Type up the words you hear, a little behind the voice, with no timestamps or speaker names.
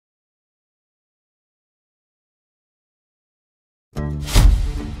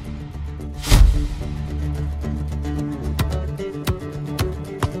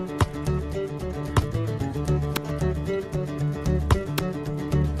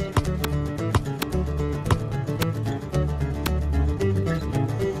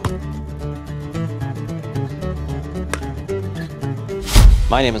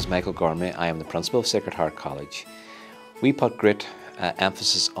My name is Michael Gormley. I am the principal of Sacred Heart College. We put great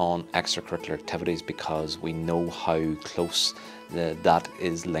emphasis on extracurricular activities because we know how close that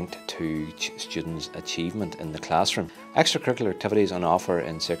is linked to students' achievement in the classroom. Extracurricular activities on offer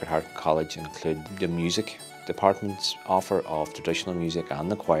in Sacred Heart College include the music department's offer of traditional music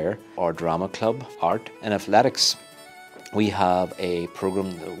and the choir, our drama club, art. In athletics, we have a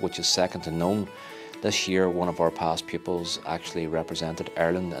programme which is second to none. This year, one of our past pupils actually represented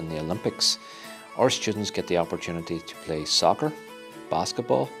Ireland in the Olympics. Our students get the opportunity to play soccer,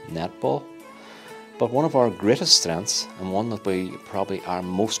 basketball, netball. But one of our greatest strengths, and one that we probably are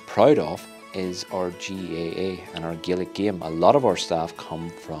most proud of, is our GAA and our Gaelic game. A lot of our staff come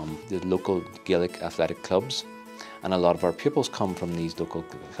from the local Gaelic athletic clubs, and a lot of our pupils come from these local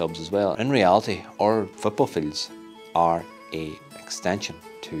clubs as well. In reality, our football fields are an extension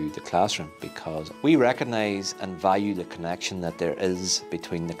to the classroom because we recognise and value the connection that there is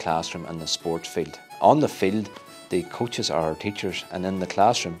between the classroom and the sports field. On the field, the coaches are our teachers, and in the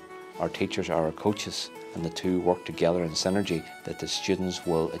classroom, our teachers are our coaches, and the two work together in synergy that the students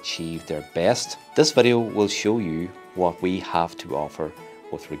will achieve their best. This video will show you what we have to offer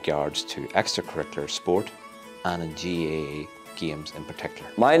with regards to extracurricular sport and in GAA games in particular.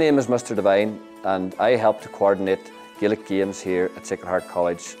 My name is Mr. Devine, and I help to coordinate Gaelic games here at Sacred Heart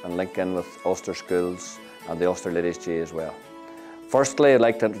College and link in with Ulster schools and the Ulster Ladies GAA as well. Firstly, I'd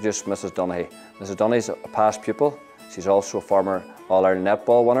like to introduce Mrs. Donaghy. Mrs. Donaghy is a past pupil. She's also a former All-Ireland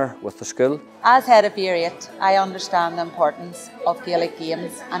netball winner with the school. As head of Year 8, I understand the importance of Gaelic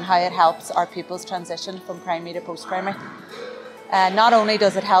games and how it helps our pupils transition from primary to post-primary. Not only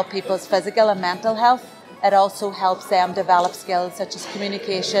does it help people's physical and mental health, it also helps them develop skills such as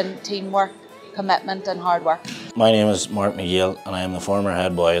communication, teamwork, commitment and hard work. My name is Mark McGill and I am the former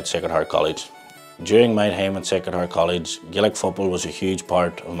head boy at Sacred Heart College. During my time at Sacred Heart College, Gaelic football was a huge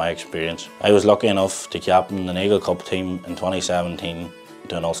part of my experience. I was lucky enough to captain the Nagle Cup team in 2017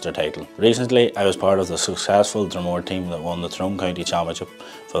 to an Ulster title. Recently, I was part of the successful Dromore team that won the Tyrone County Championship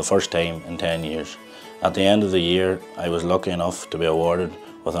for the first time in 10 years. At the end of the year, I was lucky enough to be awarded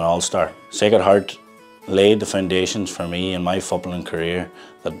with an All-Star. Sacred Heart laid the foundations for me in my footballing career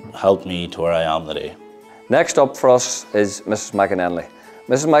that helped me to where I am today. Next up for us is Mrs. McAnenley.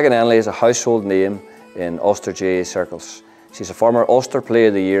 Mrs. McAnenley is a household name in Ulster GAA circles. She's a former Ulster Player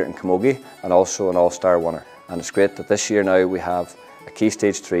of the Year in Camogie and also an All-Star winner. And it's great that this year now we have a Key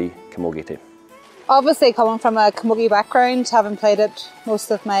Stage 3 Camogie team. Obviously, coming from a camogie background, having played it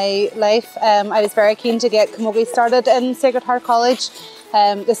most of my life, I was very keen to get camogie started in Sacred Heart College.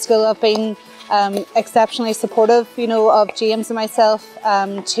 The school have been exceptionally supportive, of James and myself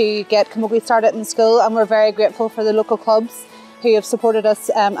to get camogie started in school, and we're very grateful for the local clubs who have supported us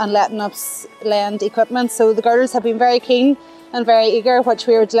and letting us lend equipment. So the girls have been very keen and very eager, which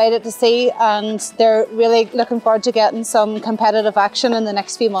we were delighted to see, and they're really looking forward to getting some competitive action in the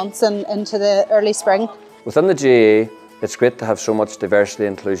next few months and into the early spring. Within the GAA, it's great to have so much diversity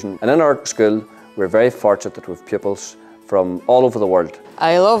and inclusion, and in our school we're very fortunate that we have pupils from all over the world.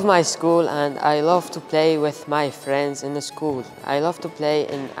 I love my school and I love to play with my friends in the school. I love to play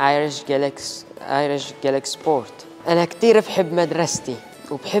in Irish Gaelic sport. أنا كتير بحب مدرستي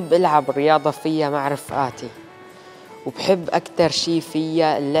وبحب ألعب رياضة فيها مع رفقاتي وبحب أكتر شي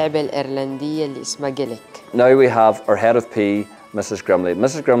فيها اللعبة الإيرلندية اللي اسمها Gaelic. Now we have our head of PE, Mrs. Grimley.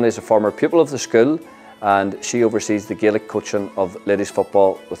 Mrs. Grimley is a former pupil of the school and she oversees the Gaelic coaching of ladies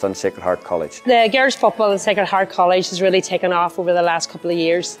football within Sacred Heart College. The girls football in Sacred Heart College has really taken off over the last couple of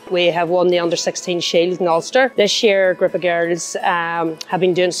years. We have won the Under-16 Shield in Ulster. This year a group of girls have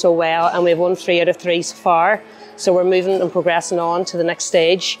been doing so well and we've won 3 out of 3 so far. So we're moving and progressing on to the next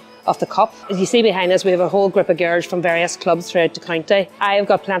stage of the Cup. As you see behind us, we have a whole group of girls from various clubs throughout the county. I have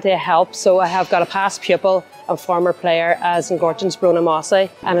got plenty of help, so I have got a past pupil and former player as in Gorton's Brona Mossy,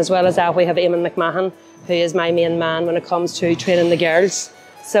 and as well as that we have Eamon McMahon, who is my main man when it comes to training the girls.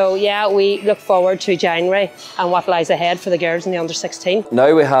 So yeah, we look forward to January and what lies ahead for the girls in the Under-16.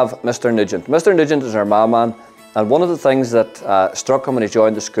 Now we have Mr. Nugent. Mr. Nugent is our man, and one of the things that struck him when he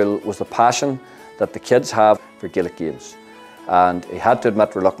joined the school was the passion that the kids have for Gaelic games. And he had to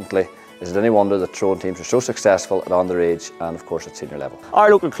admit reluctantly, is it any wonder that Tyrone teams are so successful at underage and of course at senior level? Our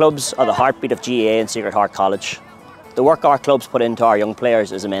local clubs are the heartbeat of GAA and Sacred Heart College. The work our clubs put into our young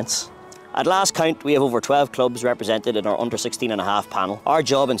players is immense. At last count, we have over 12 clubs represented in our under 16.5 panel. Our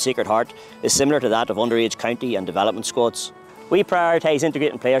job in Sacred Heart is similar to that of underage county and development squads. We prioritise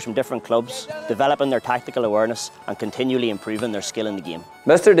integrating players from different clubs, developing their tactical awareness and continually improving their skill in the game.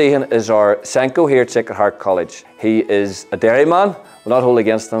 Mr Deehan is our Senko here at Sacred Heart College. He is a dairyman, we'll not hold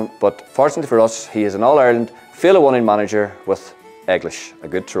against him, but fortunately for us, he is an All-Ireland field-of-winning manager with Eglish, a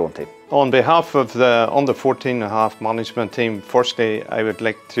good Tyrone team. On behalf of the under 14.5 management team, firstly I would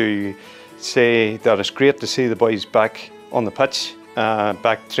like to say that it's great to see the boys back on the pitch,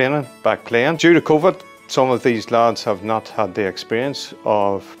 back training, back playing. Due to COVID, some of these lads have not had the experience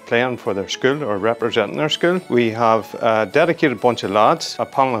of playing for their school or representing their school. We have a dedicated bunch of lads, a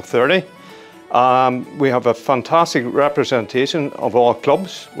panel of 30. We have a fantastic representation of all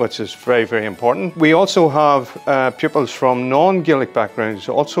clubs, which is very, very important. We also have pupils from non-Gaelic backgrounds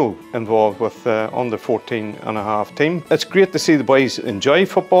also involved with the under 14.5 team. It's great to see the boys enjoy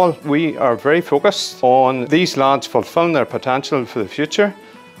football. We are very focused on these lads fulfilling their potential for the future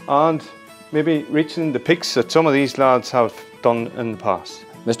and maybe reaching the peaks that some of these lads have done in the past.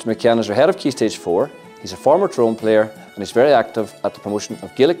 Mr McKenna is our head of Key Stage 4. He's a former Tyrone player and he's very active at the promotion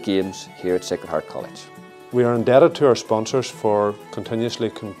of Gaelic games here at Sacred Heart College. We are indebted to our sponsors for continuously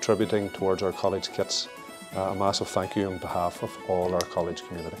contributing towards our college kits. A massive thank you on behalf of all our college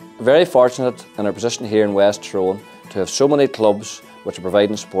community. Very fortunate in our position here in West Tyrone to have so many clubs which are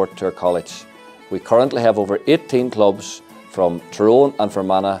providing support to our college. We currently have over 18 clubs from Tyrone and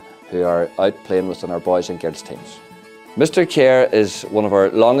Fermanagh who are out playing within our boys and girls teams. Mr Kerr is one of our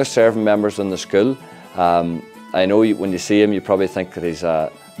longest serving members in the school. I know when you see him you probably think that he's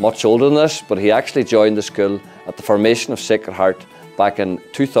much older than this, but he actually joined the school at the formation of Sacred Heart back in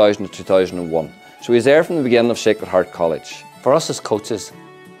 2000 to 2001. So he's there from the beginning of Sacred Heart College. For us as coaches,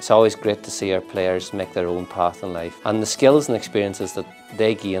 it's always great to see our players make their own path in life, and the skills and experiences that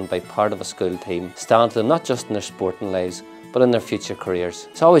they gain by part of a school team stand to them not just in their sporting lives but in their future careers.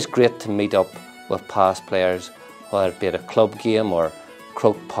 It's always great to meet up with past players, whether it be at a club game or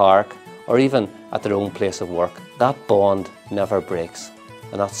Croke Park or even at their own place of work. That bond never breaks,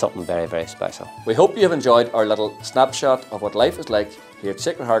 and that's something very, very special. We hope you have enjoyed our little snapshot of what life is like here at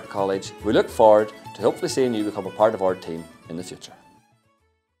Sacred Heart College. We look forward to hopefully seeing you become a part of our team in the future.